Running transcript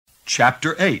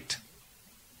Chapter 8.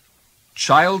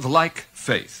 Childlike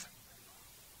Faith.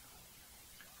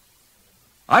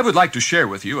 I would like to share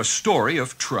with you a story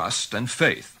of trust and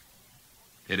faith.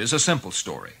 It is a simple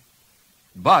story,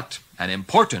 but an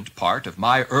important part of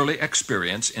my early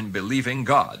experience in believing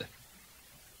God.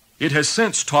 It has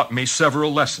since taught me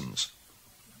several lessons.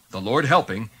 The Lord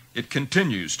helping, it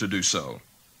continues to do so.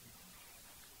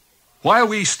 While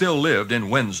we still lived in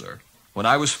Windsor, when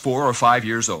I was 4 or 5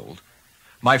 years old,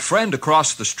 my friend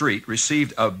across the street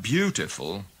received a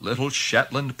beautiful little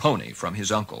Shetland pony from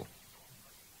his uncle.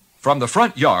 From the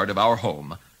front yard of our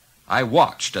home, I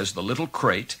watched as the little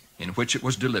crate in which it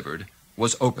was delivered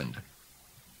was opened.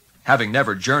 Having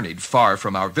never journeyed far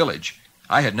from our village,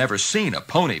 I had never seen a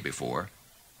pony before.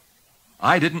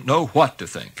 I didn't know what to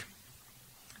think.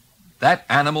 That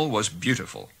animal was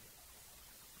beautiful.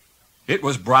 It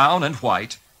was brown and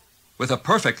white, with a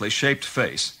perfectly shaped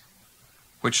face,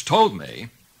 which told me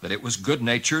that it was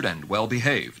good-natured and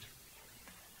well-behaved.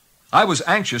 I was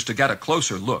anxious to get a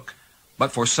closer look,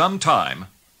 but for some time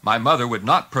my mother would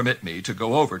not permit me to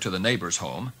go over to the neighbor's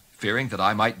home, fearing that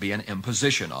I might be an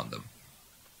imposition on them.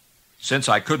 Since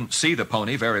I couldn't see the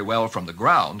pony very well from the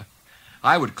ground,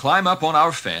 I would climb up on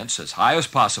our fence as high as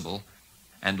possible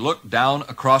and look down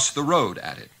across the road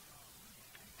at it.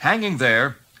 Hanging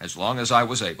there, as long as I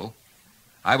was able,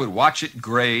 I would watch it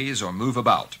graze or move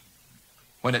about.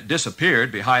 When it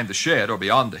disappeared behind the shed or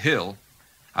beyond the hill,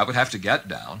 I would have to get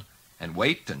down and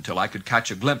wait until I could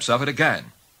catch a glimpse of it again.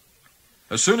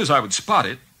 As soon as I would spot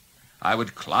it, I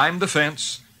would climb the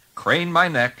fence, crane my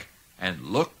neck, and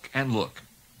look and look.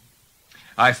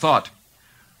 I thought,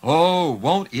 oh,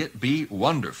 won't it be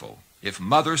wonderful if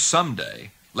Mother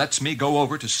someday lets me go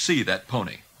over to see that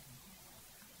pony.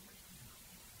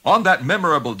 On that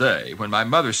memorable day when my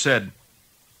mother said,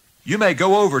 "You may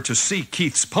go over to see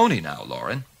Keith's pony now,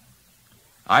 Lauren,"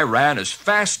 I ran as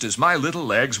fast as my little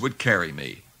legs would carry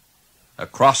me.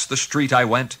 Across the street I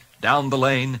went, down the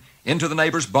lane, into the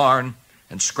neighbor's barn,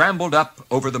 and scrambled up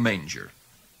over the manger.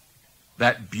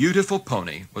 That beautiful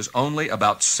pony was only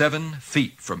about 7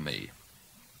 feet from me.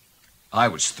 I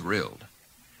was thrilled.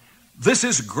 "This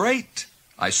is great,"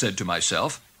 I said to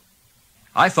myself.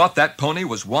 I thought that pony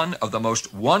was one of the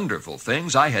most wonderful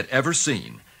things I had ever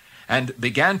seen, and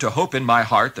began to hope in my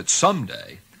heart that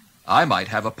someday I might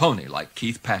have a pony like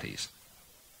Keith Patty's.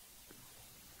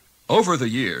 Over the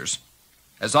years,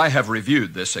 as I have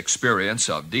reviewed this experience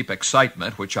of deep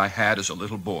excitement which I had as a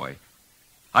little boy,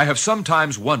 I have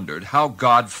sometimes wondered how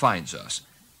God finds us.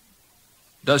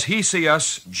 Does He see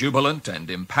us jubilant and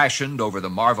impassioned over the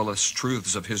marvelous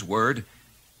truths of His Word?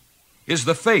 Is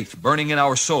the faith burning in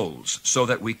our souls so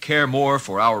that we care more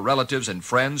for our relatives and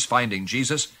friends finding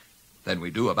Jesus than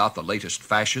we do about the latest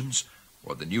fashions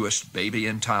or the newest baby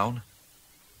in town?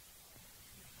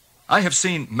 I have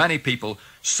seen many people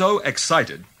so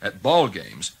excited at ball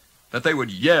games that they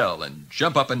would yell and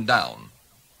jump up and down.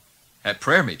 At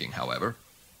prayer meeting, however,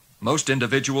 most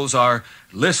individuals are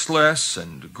listless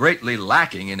and greatly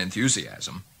lacking in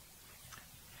enthusiasm.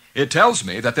 It tells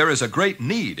me that there is a great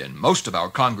need in most of our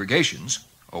congregations,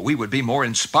 or we would be more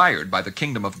inspired by the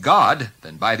kingdom of God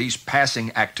than by these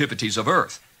passing activities of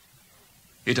earth.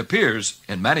 It appears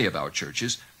in many of our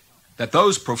churches that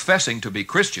those professing to be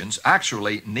Christians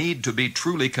actually need to be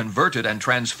truly converted and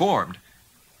transformed,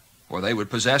 or they would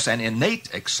possess an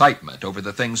innate excitement over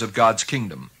the things of God's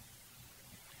kingdom.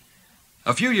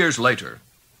 A few years later,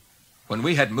 when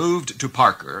we had moved to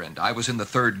Parker and I was in the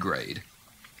 3rd grade,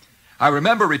 I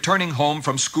remember returning home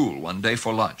from school one day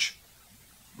for lunch.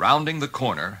 Rounding the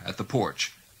corner at the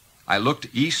porch, I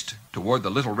looked east toward the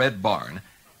little red barn,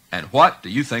 and what do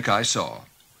you think I saw?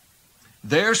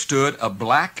 There stood a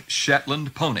black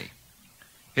Shetland pony.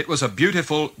 It was a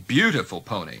beautiful, beautiful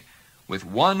pony, with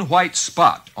 1 white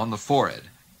spot on the forehead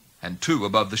and 2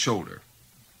 above the shoulder.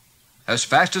 As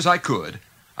fast as I could,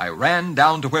 I ran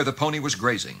down to where the pony was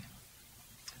grazing.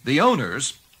 The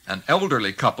owners, an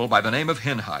elderly couple by the name of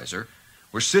Hinheiser,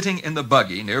 were sitting in the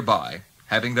buggy nearby,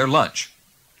 having their lunch.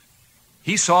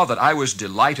 He saw that I was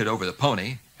delighted over the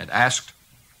pony and asked,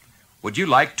 "Would you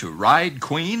like to ride,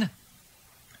 Queen?"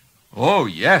 "Oh,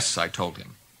 yes," I told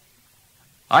him.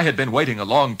 I had been waiting a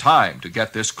long time to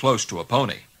get this close to a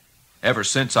pony. Ever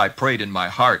since I prayed in my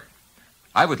heart,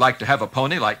 I would like to have a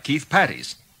pony like Keith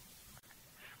Patty's.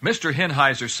 Mr.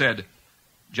 Hinheiser said,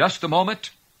 "Just a moment,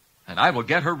 and I will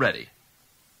get her ready."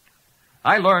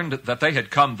 I learned that they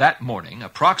had come that morning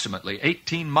approximately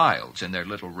 18 miles in their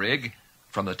little rig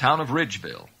from the town of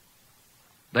Ridgeville.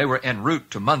 They were en route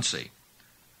to Muncie,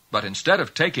 but instead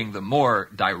of taking the more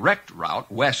direct route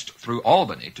west through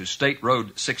Albany to State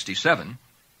Road 67,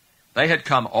 They had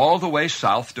come all the way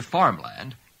south to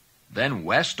farmland, then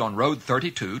west on Road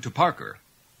 32 to Parker.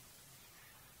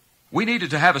 We needed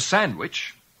to have a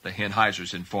sandwich, the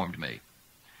Henheisers informed me,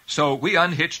 so we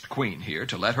unhitched Queen here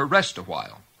to let her rest a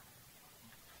while.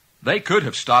 They could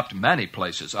have stopped many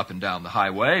places up and down the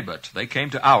highway, but they came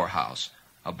to our house,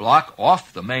 a block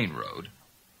off the main road.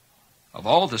 Of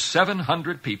all the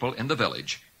 700 people in the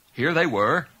village, here they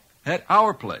were at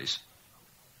our place.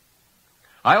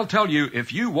 I'll tell you,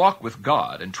 if you walk with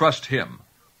God and trust Him,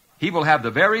 He will have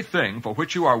the very thing for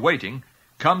which you are waiting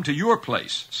come to your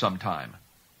place sometime.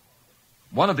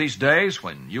 One of these days,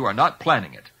 when you are not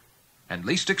planning it, and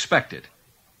least expect it,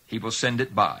 He will send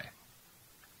it by.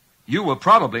 You will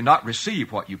probably not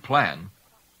receive what you plan,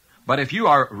 but if you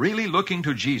are really looking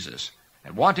to Jesus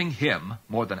and wanting Him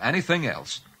more than anything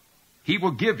else, He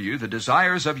will give you the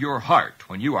desires of your heart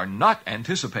when you are not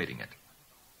anticipating it.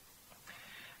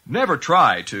 Never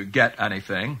try to get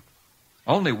anything.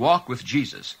 Only walk with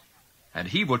Jesus, and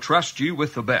He will trust you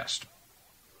with the best,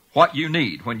 what you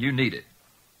need when you need it.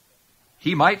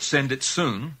 He might send it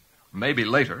soon, maybe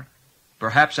later,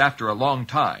 perhaps after a long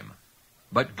time,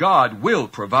 but God will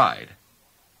provide.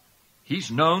 He's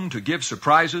known to give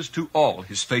surprises to all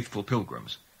His faithful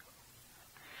pilgrims.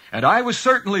 And I was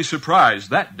certainly surprised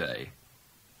that day.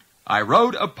 I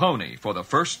rode a pony for the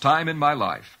first time in my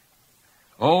life.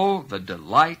 Oh, the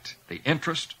delight, the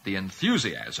interest, the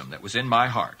enthusiasm that was in my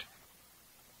heart.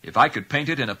 If I could paint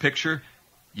it in a picture,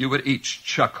 you would each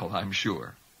chuckle, I'm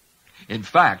sure. In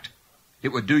fact, it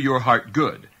would do your heart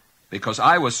good, because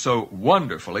I was so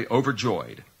wonderfully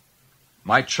overjoyed.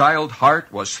 My child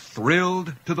heart was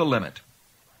thrilled to the limit.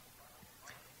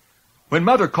 When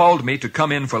Mother called me to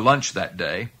come in for lunch that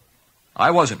day,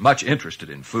 I wasn't much interested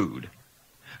in food.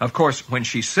 Of course, when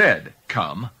she said,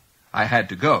 "Come," I had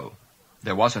to go.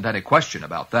 There wasn't any question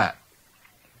about that.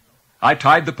 I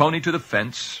tied the pony to the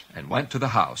fence and went to the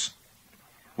house.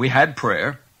 We had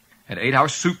prayer and ate our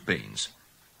soup beans.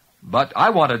 But I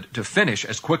wanted to finish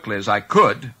as quickly as I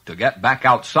could to get back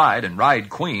outside and ride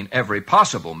Queen every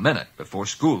possible minute before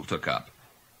school took up.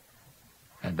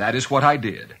 And that is what I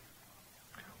did.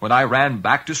 When I ran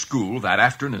back to school that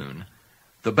afternoon,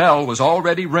 the bell was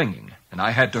already ringing, and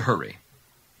I had to hurry.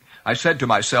 I said to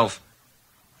myself,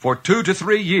 for 2 to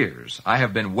 3 years I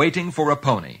have been waiting for a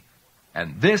pony,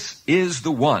 and this is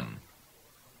the one.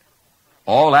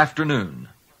 All afternoon,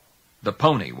 the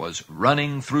pony was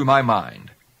running through my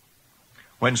mind.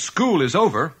 When school is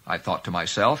over, I thought to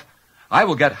myself, I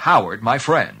will get Howard, my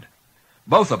friend.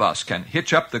 Both of us can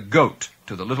hitch up the goat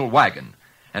to the little wagon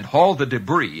and haul the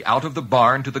debris out of the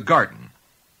barn to the garden.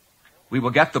 We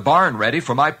will get the barn ready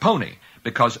for my pony,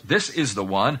 because this is the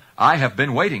one I have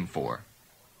been waiting for.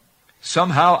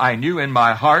 Somehow I knew in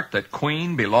my heart that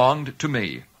Queen belonged to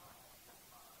me.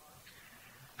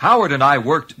 Howard and I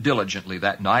worked diligently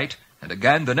that night and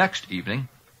again the next evening,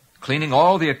 cleaning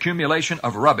all the accumulation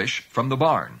of rubbish from the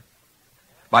barn.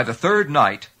 By the 3rd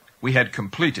night, we had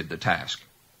completed the task.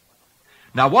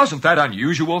 Now, wasn't that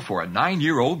unusual for a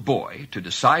 9-year-old boy to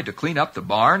decide to clean up the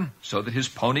barn so that his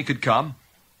pony could come?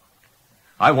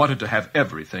 I wanted to have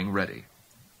everything ready.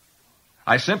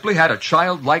 I simply had a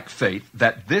childlike faith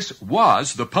that this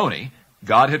was the pony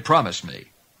God had promised me.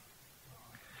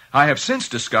 I have since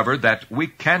discovered that we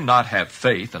cannot have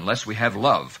faith unless we have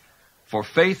love, for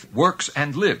faith works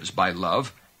and lives by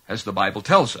love, as the Bible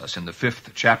tells us in the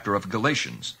 5th chapter of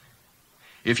Galatians.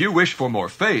 If you wish for more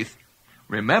faith,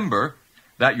 remember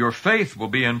that your faith will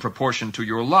be in proportion to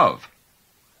your love.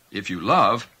 If you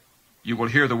love, you will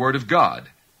hear the word of God,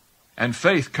 and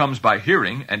faith comes by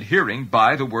hearing, and hearing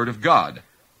by the word of God.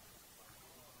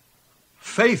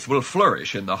 Faith will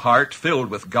flourish in the heart filled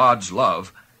with God's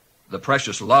love, the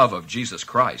precious love of Jesus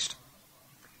Christ.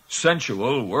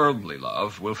 Sensual, worldly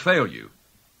love will fail you,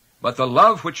 but the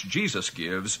love which Jesus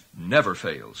gives never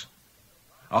fails.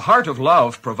 A heart of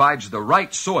love provides the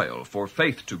right soil for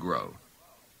faith to grow.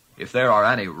 If there are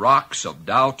any rocks of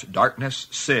doubt, darkness,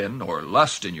 sin, or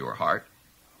lust in your heart,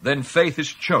 then faith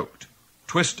is choked,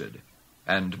 twisted,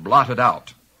 and blotted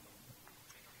out.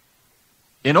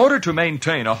 In order to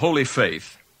maintain a holy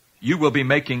faith, you will be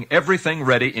making everything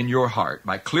ready in your heart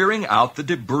by clearing out the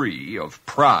debris of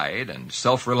pride and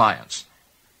self-reliance.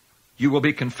 You will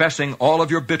be confessing all of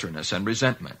your bitterness and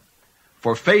resentment,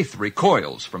 for faith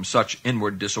recoils from such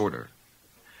inward disorder.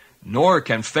 Nor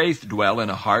can faith dwell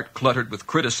in a heart cluttered with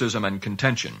criticism and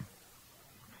contention.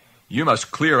 You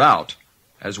must clear out,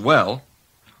 as well,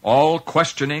 all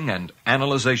questioning and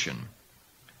analyzation,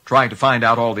 trying to find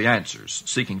out all the answers,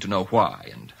 seeking to know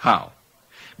why and how.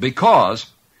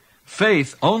 Because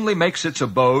faith only makes its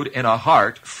abode in a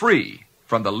heart free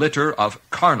from the litter of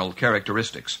carnal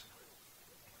characteristics.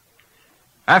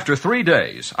 After 3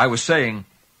 days, I was saying,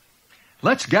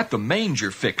 "Let's get the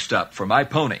manger fixed up for my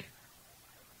pony."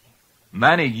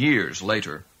 Many years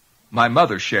later, my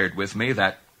mother shared with me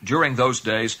that during those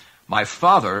days, my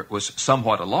father was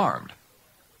somewhat alarmed.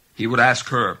 He would ask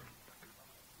her,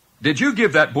 "Did you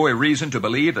give that boy reason to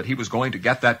believe that he was going to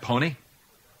get that pony?"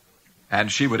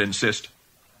 And she would insist,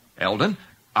 "Eldon,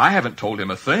 I haven't told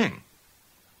him a thing."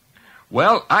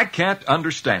 "Well, I can't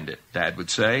understand it," Dad would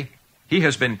say. "He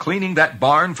has been cleaning that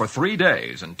barn for 3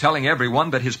 days and telling everyone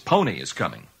that his pony is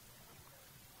coming."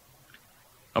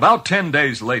 About 10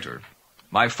 days later,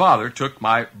 my father took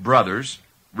my brothers,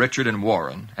 Richard and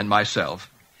Warren, and myself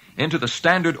into the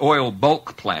Standard Oil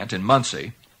bulk plant in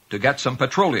Muncie to get some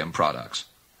petroleum products.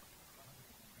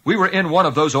 We were in one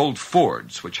of those old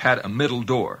Fords which had a middle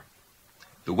door.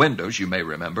 The windows, you may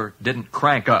remember, didn't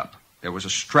crank up. There was a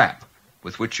strap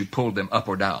with which you pulled them up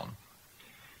or down.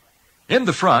 In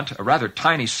the front, a rather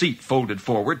tiny seat folded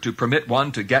forward to permit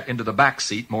one to get into the back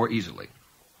seat more easily.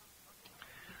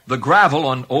 The gravel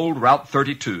on old Route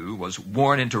 32 was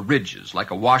worn into ridges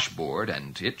like a washboard,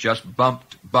 and it just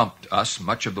bumped us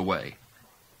much of the way.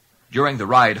 During the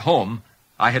ride home,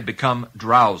 I had become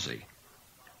drowsy.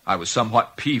 I was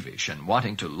somewhat peevish and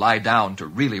wanting to lie down to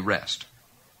really rest.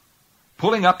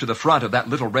 Pulling up to the front of that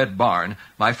little red barn,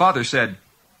 my father said,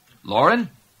 "Lauren,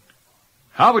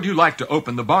 how would you like to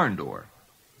open the barn door?"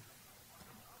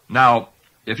 Now,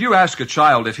 if you ask a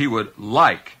child if he would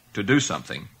like to do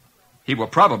something, he will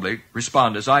probably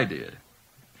respond as I did.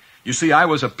 You see, I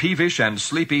was a peevish and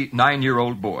sleepy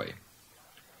 9-year-old boy.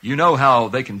 You know how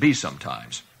they can be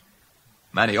sometimes.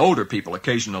 Many older people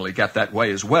occasionally get that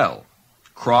way as well,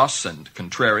 cross and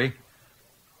contrary,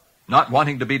 not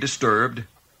wanting to be disturbed,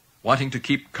 wanting to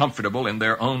keep comfortable in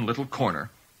their own little corner.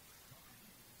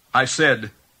 I said,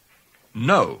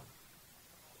 "No."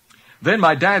 Then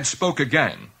my dad spoke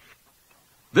again.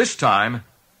 This time,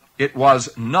 it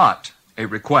was not a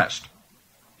request.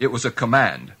 It was a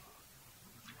command.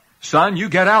 "Son, you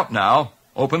get out now.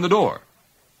 Open the door."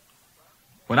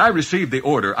 When I received the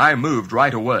order, I moved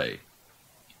right away.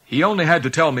 He only had to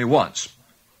tell me once,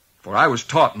 for I was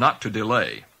taught not to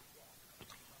delay.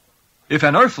 If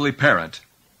an earthly parent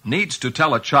needs to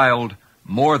tell a child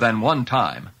more than one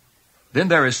time, then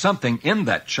there is something in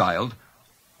that child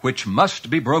which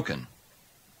must be broken.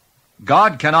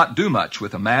 God cannot do much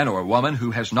with a man or a woman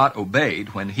who has not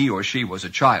obeyed when he or she was a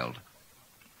child.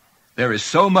 There is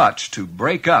so much to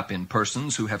break up in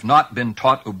persons who have not been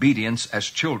taught obedience as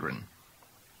children.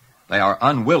 They are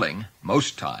unwilling,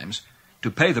 most times,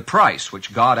 to pay the price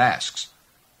which God asks.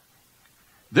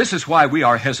 This is why we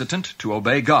are hesitant to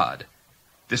obey God.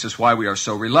 This is why we are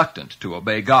so reluctant to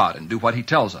obey God and do what He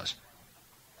tells us.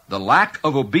 The lack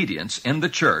of obedience in the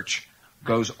church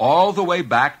goes all the way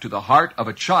back to the heart of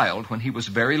a child when he was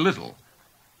very little,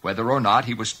 whether or not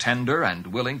he was tender and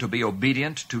willing to be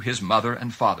obedient to his mother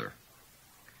and father.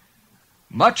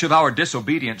 Much of our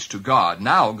disobedience to God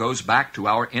now goes back to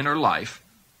our inner life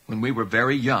when we were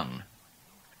very young.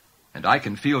 And I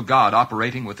can feel God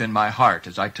operating within my heart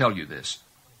as I tell you this.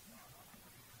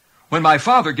 When my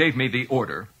father gave me the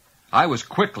order, I was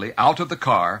quickly out of the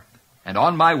car and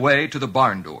on my way to the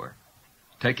barn door.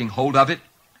 Taking hold of it,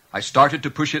 I started to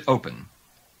push it open.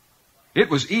 It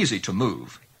was easy to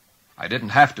move. I didn't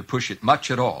have to push it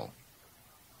much at all.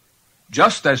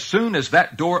 Just as soon as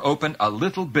that door opened a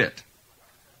little bit,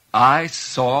 I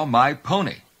saw my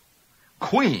pony.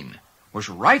 Queen was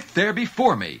right there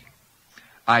before me.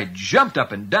 I jumped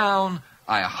up and down,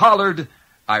 I hollered,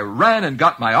 I ran and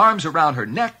got my arms around her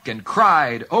neck and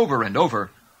cried over and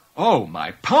over, "Oh,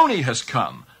 my pony has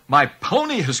come! My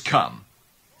pony has come!"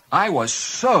 I was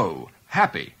so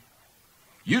happy.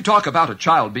 You talk about a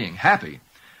child being happy.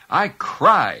 I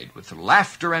cried with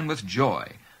laughter and with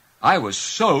joy. I was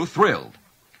so thrilled.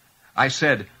 I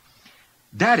said,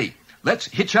 "Daddy, let's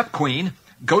hitch up Queen,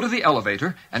 go to the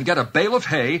elevator, and get a bale of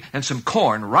hay and some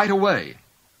corn right away."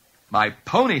 My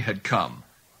pony had come,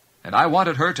 and I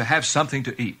wanted her to have something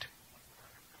to eat.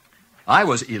 I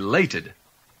was elated.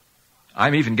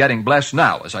 I'm even getting blessed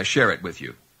now as I share it with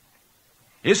you.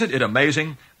 Isn't it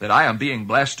amazing that I am being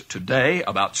blessed today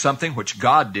about something which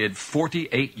God did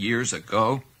 48 years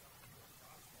ago?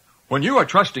 When you are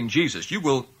trusting Jesus, you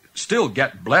will still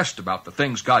get blessed about the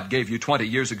things God gave you 20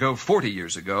 years ago, 40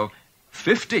 years ago,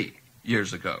 50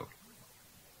 years ago.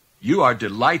 You are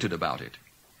delighted about it,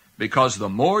 because the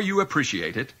more you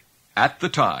appreciate it at the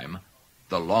time,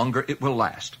 the longer it will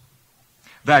last.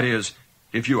 That is,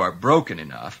 if you are broken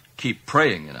enough, keep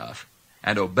praying enough,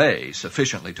 and obey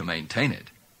sufficiently to maintain it.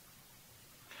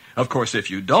 Of course, if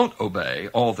you don't obey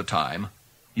all the time,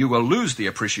 you will lose the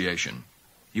appreciation.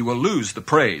 you will lose the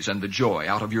praise and the joy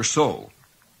out of your soul.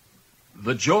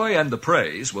 The joy and the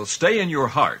praise will stay in your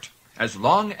heart as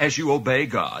long as you obey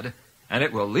God, and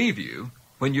it will leave you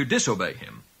when you disobey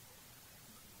Him.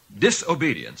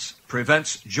 Disobedience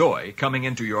prevents joy coming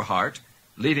into your heart,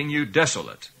 leaving you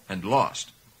desolate and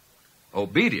lost.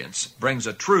 Obedience brings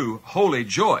a true, holy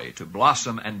joy to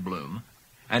blossom and bloom,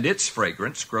 and its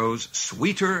fragrance grows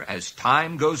sweeter as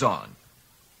time goes on.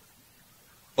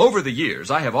 Over the years,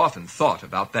 I have often thought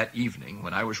about that evening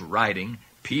when I was riding,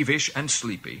 peevish and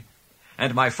sleepy,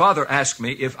 and my father asked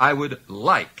me if I would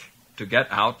like to get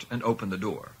out and open the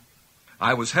door.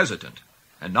 I was hesitant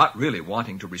and not really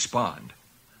wanting to respond,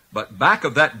 but back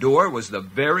of that door was the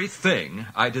very thing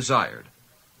I desired.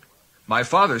 My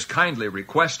father's kindly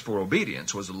request for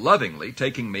obedience was lovingly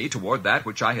taking me toward that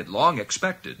which I had long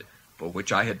expected, for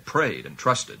which I had prayed and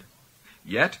trusted.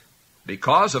 Yet,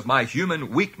 because of my human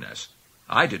weakness,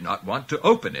 I did not want to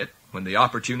open it when the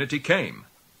opportunity came.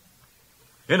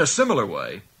 In a similar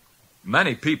way,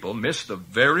 many people miss the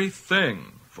very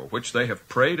thing for which they have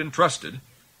prayed and trusted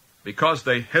because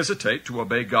they hesitate to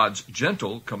obey God's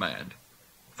gentle command.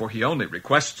 For He only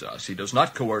requests us, He does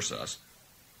not coerce us.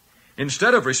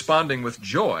 Instead of responding with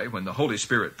joy when the Holy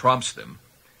Spirit prompts them,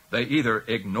 they either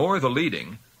ignore the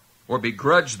leading or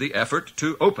begrudge the effort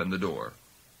to open the door.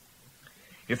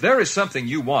 If there is something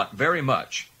you want very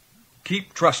much,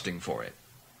 keep trusting for it.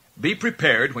 Be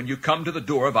prepared when you come to the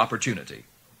door of opportunity.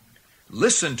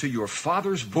 Listen to your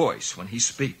Father's voice when He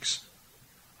speaks.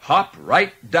 Hop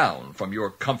right down from your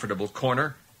comfortable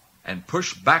corner and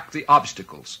push back the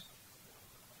obstacles.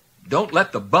 Don't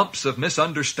let the bumps of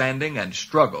misunderstanding and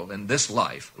struggle in this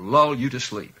life lull you to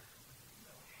sleep.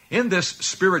 In this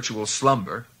spiritual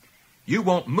slumber, you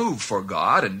won't move for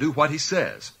God and do what He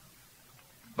says.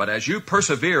 But as you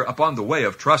persevere upon the way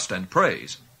of trust and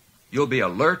praise, you'll be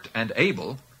alert and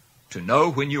able to know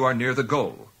when you are near the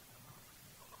goal.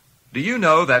 Do you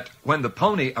know that when the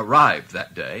pony arrived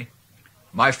that day,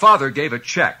 my father gave a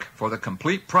check for the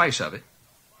complete price of it?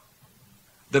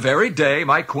 The very day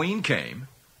my queen came,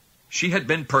 she had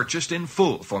been purchased in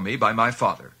full for me by my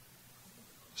father.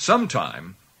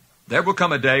 Sometime there will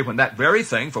come a day when that very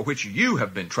thing for which you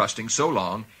have been trusting so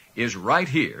long is right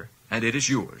here, and it is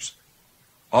yours.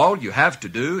 All you have to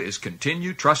do is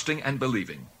continue trusting and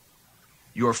believing.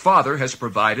 Your Father has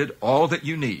provided all that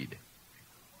you need.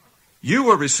 You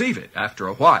will receive it after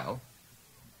a while.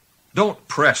 Don't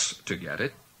press to get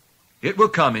it. It will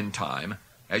come in time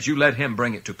as you let Him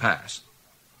bring it to pass.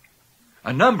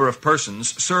 A number of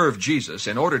persons serve Jesus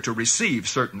in order to receive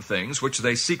certain things which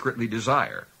they secretly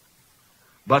desire.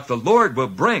 But the Lord will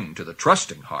bring to the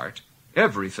trusting heart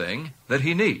everything that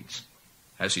he needs,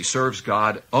 as he serves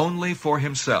God only for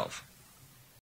himself.